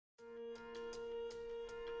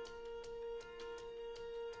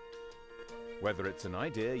Whether it's an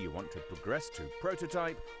idea you want to progress to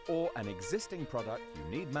prototype or an existing product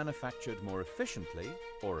you need manufactured more efficiently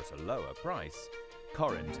or at a lower price,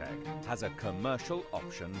 Corintech has a commercial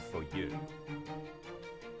option for you.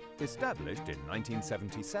 Established in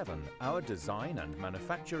 1977, our design and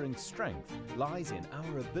manufacturing strength lies in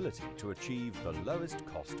our ability to achieve the lowest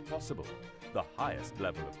cost possible, the highest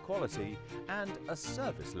level of quality, and a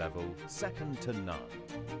service level second to none.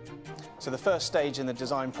 So the first stage in the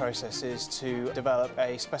design process is to develop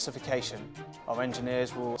a specification. Our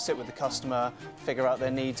engineers will sit with the customer, figure out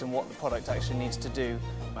their needs and what the product actually needs to do,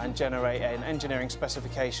 and generate an engineering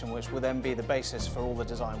specification which will then be the basis for all the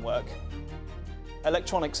design work.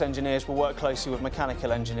 Electronics engineers will work closely with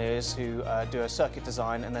mechanical engineers who do a circuit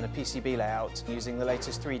design and then a PCB layout using the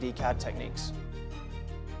latest 3D CAD techniques.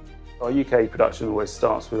 Our UK production always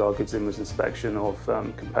starts with our goods inwards inspection of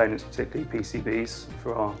components, particularly PCBs,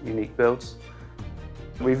 for our unique builds.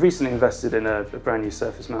 We've recently invested in a brand new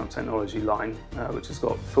surface mount technology line, which has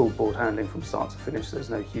got full board handling from start to finish, so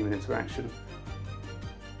there's no human interaction.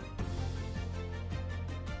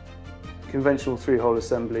 Conventional three-hole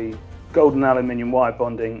assembly, golden aluminium wire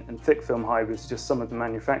bonding and thick film hybrids are just some of the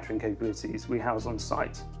manufacturing capabilities we house on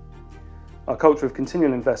site. Our culture of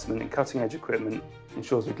continual investment in cutting-edge equipment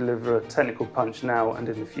ensures we deliver a technical punch now and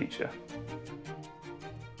in the future.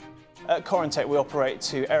 At Corintech we operate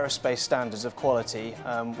to aerospace standards of quality.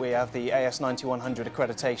 We have the AS9100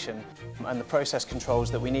 accreditation, and the process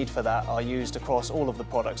controls that we need for that are used across all of the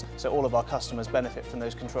products, so all of our customers benefit from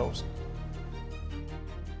those controls.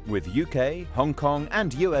 With UK, Hong Kong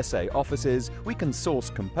and USA offices, we can source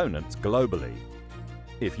components globally.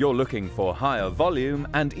 If you're looking for higher volume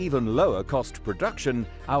and even lower cost production,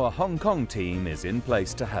 our Hong Kong team is in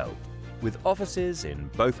place to help, with offices in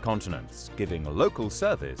both continents, giving local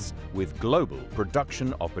service with global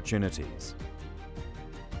production opportunities.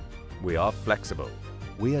 We are flexible,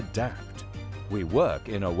 we adapt, we work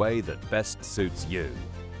in a way that best suits you.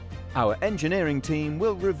 Our engineering team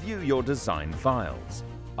will review your design files.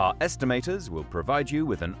 Our estimators will provide you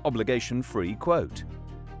with an obligation-free quote.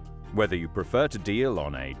 Whether you prefer to deal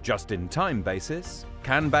on a just-in-time basis,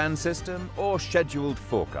 Kanban system or scheduled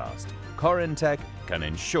forecast, Corintech can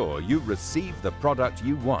ensure you receive the product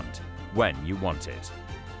you want when you want it.